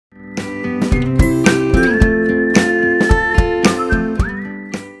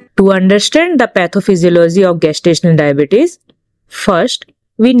To understand the pathophysiology of gestational diabetes, first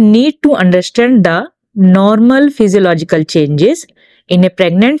we need to understand the normal physiological changes in a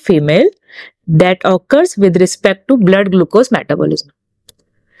pregnant female that occurs with respect to blood glucose metabolism.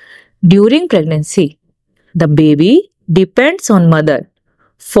 During pregnancy, the baby depends on mother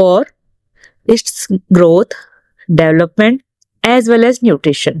for its growth, development as well as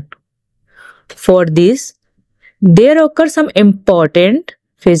nutrition. For this, there occur some important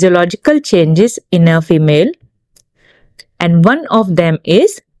physiological changes in a female, and one of them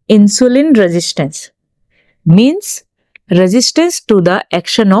is insulin resistance, means resistance to the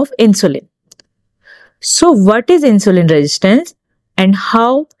action of insulin. So what is insulin resistance and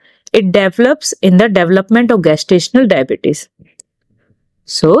how it develops in the development of gestational diabetes?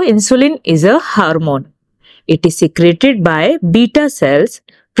 So insulin is a hormone. It is secreted by beta cells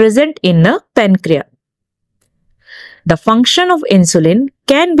present in the pancreas. The function of insulin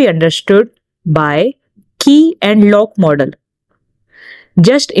can be understood by key and lock model.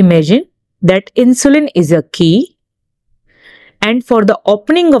 Just imagine that insulin is a key, and for the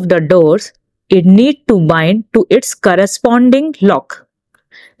opening of the doors, it needs to bind to its corresponding lock,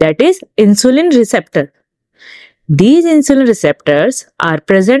 that is insulin receptor. These insulin receptors are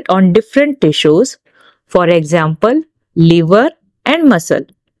present on different tissues, for example, liver and muscle.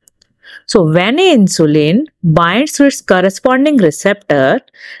 So when insulin binds to its corresponding receptor,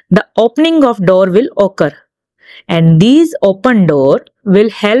 the opening of door will occur, and these open door will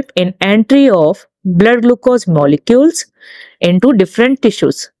help in entry of blood glucose molecules into different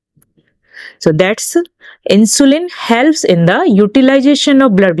tissues. So that's insulin helps in the utilization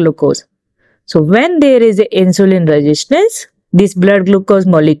of blood glucose. So when there is a insulin resistance, this blood glucose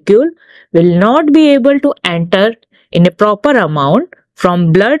molecule will not be able to enter in a proper amount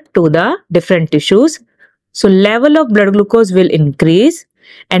from blood to the different tissues. So level of blood glucose will increase,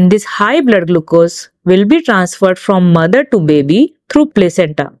 and this high blood glucose will be transferred from mother to baby through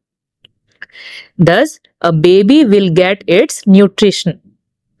placenta. Thus, a baby will get its nutrition.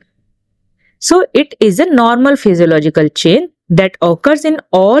 So it is a normal physiological change that occurs in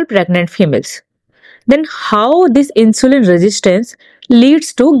all pregnant females. Then how this insulin resistance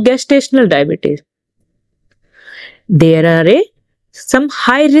leads to gestational diabetes? There are some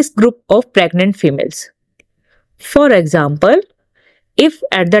high risk group of pregnant females. For example, if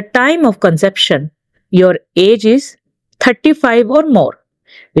at the time of conception your age is 35 or more,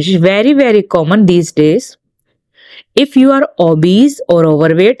 which is very common these days. If you are obese or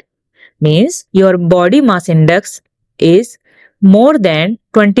overweight, means your body mass index is more than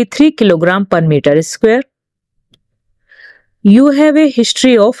 23 kg per meter square. You have a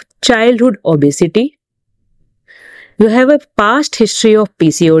history of childhood obesity. You have a past history of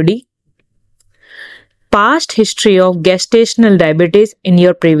PCOD. Past history of gestational diabetes in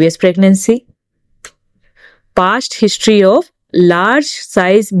your previous pregnancy. Past history of large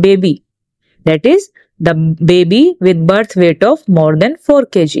size baby, that is the baby with birth weight of more than 4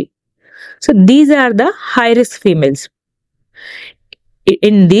 kg. So these are the high risk females.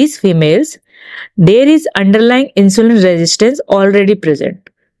 In these females, there is underlying insulin resistance already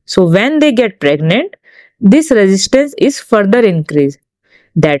present. So when they get pregnant, this resistance is further increased.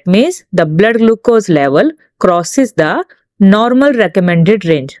 That means the blood glucose level crosses the normal recommended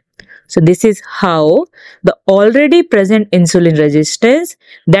range. So this is how the already present insulin resistance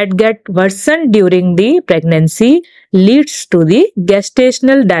that get worsened during the pregnancy leads to the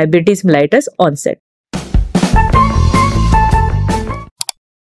gestational diabetes mellitus onset.